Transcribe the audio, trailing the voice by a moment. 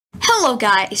Hello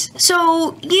guys,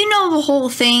 so you know the whole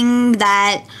thing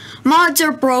that mods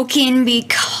are broken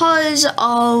because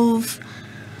of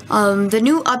the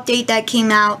new update that came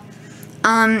out.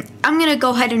 I'm gonna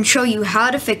go ahead and show you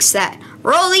how to fix that.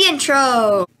 Roll the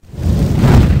intro!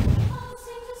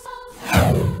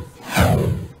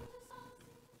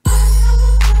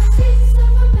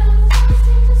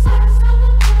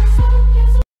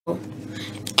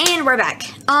 And we're back.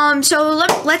 So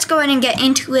let's go ahead and get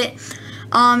into it.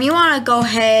 You want to go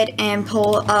ahead and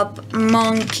pull up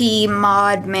Monkey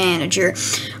Mod Manager.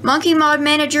 Monkey Mod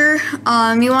Manager,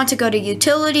 you want to go to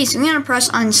Utilities. You're going to press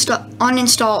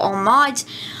uninstall all mods.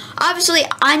 Obviously,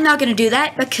 I'm not going to do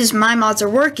that because my mods are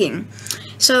working.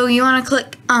 So you want to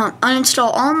click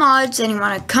uninstall all mods, and you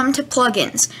want to come to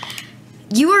plugins.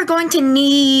 You are going to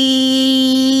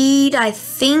need, I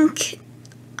think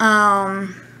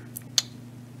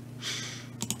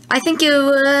it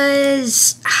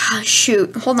was,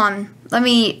 shoot, hold on. Let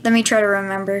me try to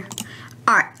remember.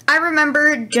 Alright, I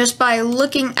remember just by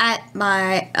looking at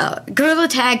my Gorilla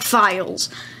Tag files.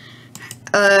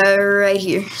 Right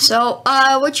here. So,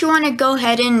 what you want to go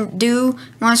ahead and do, you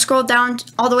want to scroll down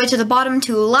all the way to the bottom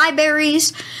to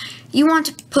libraries. You want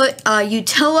to put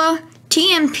Utila,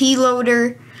 TMP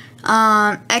Loader,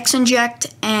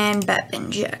 Xinject, and BEP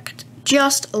Inject.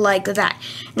 Just like that.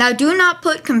 Now, do not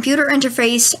put computer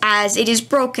interface as it is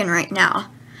broken right now.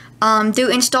 Do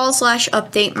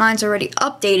install/update. Mine's already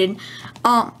updated.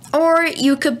 Or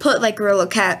you could put like Gorilla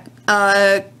Cat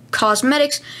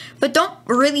cosmetics, but don't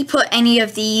really put any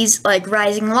of these like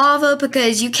Rising Lava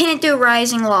because you can't do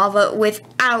Rising Lava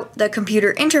without the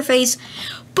computer interface.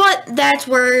 But that's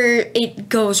where it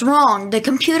goes wrong. The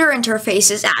computer interface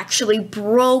is actually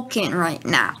broken right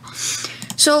now.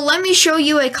 So let me show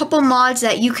you a couple mods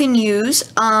that you can use.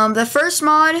 The first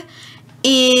mod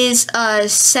is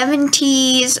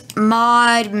 70s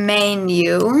mod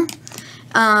menu.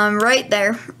 Right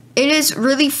there. It is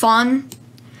really fun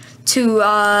to,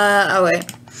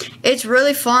 it's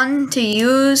really fun to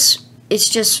use. It's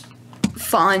just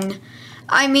fun.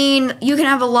 I mean, you can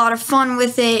have a lot of fun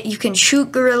with it. You can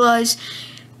shoot gorillas.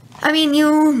 I mean,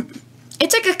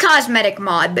 it's like a cosmetic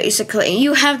mod, basically.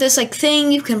 You have this, like,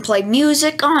 thing, you can play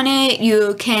music on it,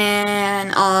 you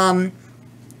can,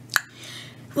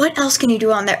 what else can you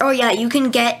do on there? Oh, yeah, you can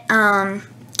get,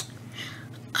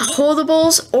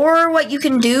 holdables, or what you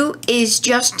can do is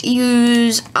just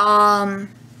use,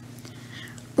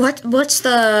 what's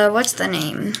the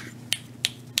name?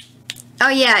 Oh,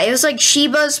 yeah, it was, like,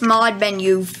 Shiba's mod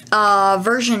menu,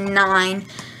 version 9.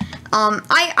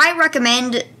 I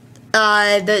recommend,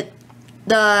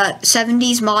 the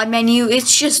 70s mod menu.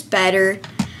 It's just better.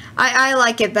 I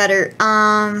like it better.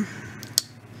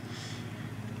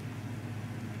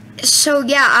 So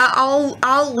yeah,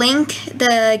 I'll link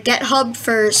the GitHub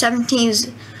for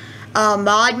 70s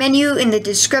mod menu in the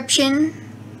description.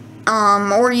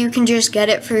 Or you can just get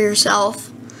it for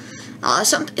yourself.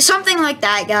 Something like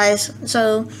that, guys.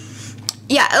 So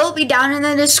yeah, it'll be down in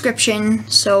the description.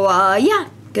 So yeah,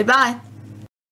 goodbye.